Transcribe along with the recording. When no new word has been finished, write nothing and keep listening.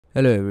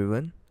Hello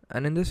everyone,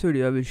 and in this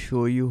video I will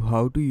show you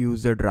how to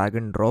use the drag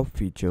and drop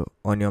feature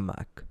on your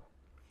Mac.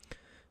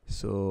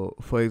 So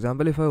for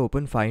example, if I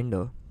open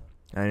Finder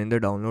and in the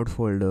downloads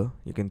folder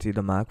you can see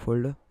the Mac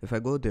folder. If I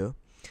go there,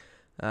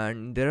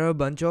 and there are a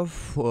bunch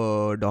of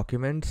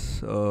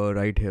documents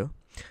right here,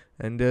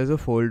 and there's a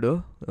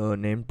folder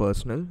named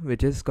personal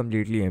which is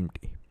completely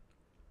empty.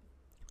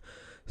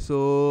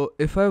 So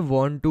if I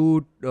want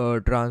to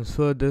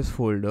transfer this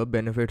folder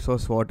benefits or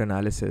SWOT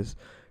analysis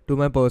to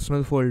my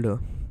personal folder,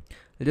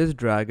 I'll just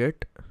drag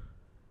it.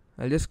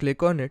 I'll just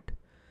click on it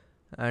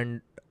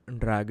and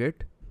drag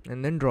it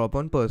and then drop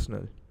on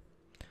personal.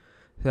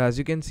 So as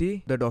you can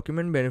see, the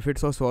document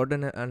benefits or SWOT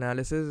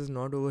analysis is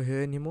not over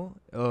here anymore.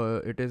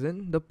 It is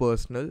in the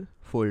personal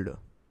folder.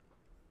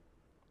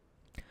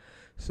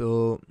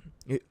 So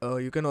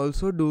you can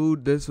also do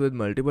this with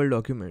multiple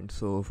documents.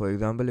 So for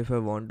example, if I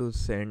want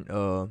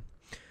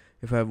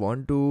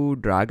to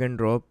drag and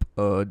drop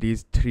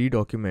these three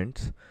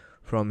documents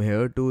from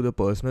here to the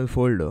personal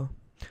folder,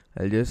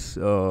 I'll just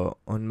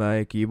on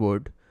my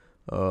keyboard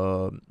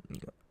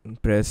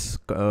press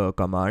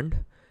command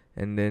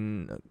and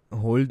then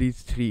hold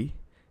these three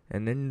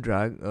and then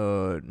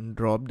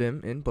drop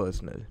them in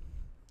personal.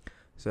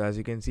 So as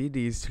you can see,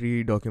 these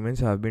three documents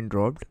have been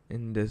dropped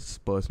in this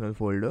personal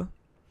folder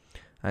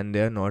and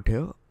they are not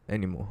here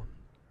anymore.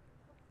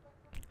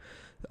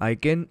 I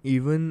can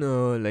even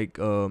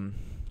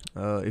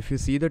if you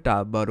see the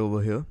tab bar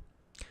over here,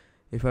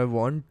 if I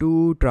want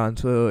to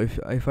transfer,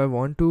 if I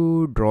want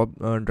to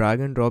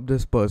drag and drop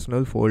this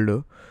personal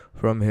folder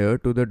from here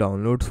to the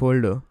downloads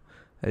folder,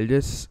 I'll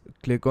just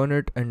click on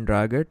it and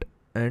drag it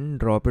and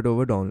drop it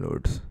over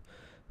downloads.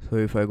 So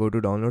if I go to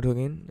downloads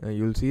again,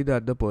 you'll see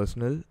that the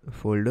personal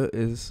folder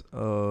is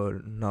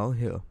now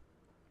here.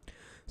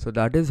 So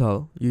that is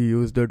how you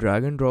use the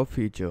drag and drop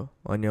feature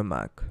on your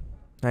Mac.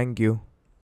 Thank you.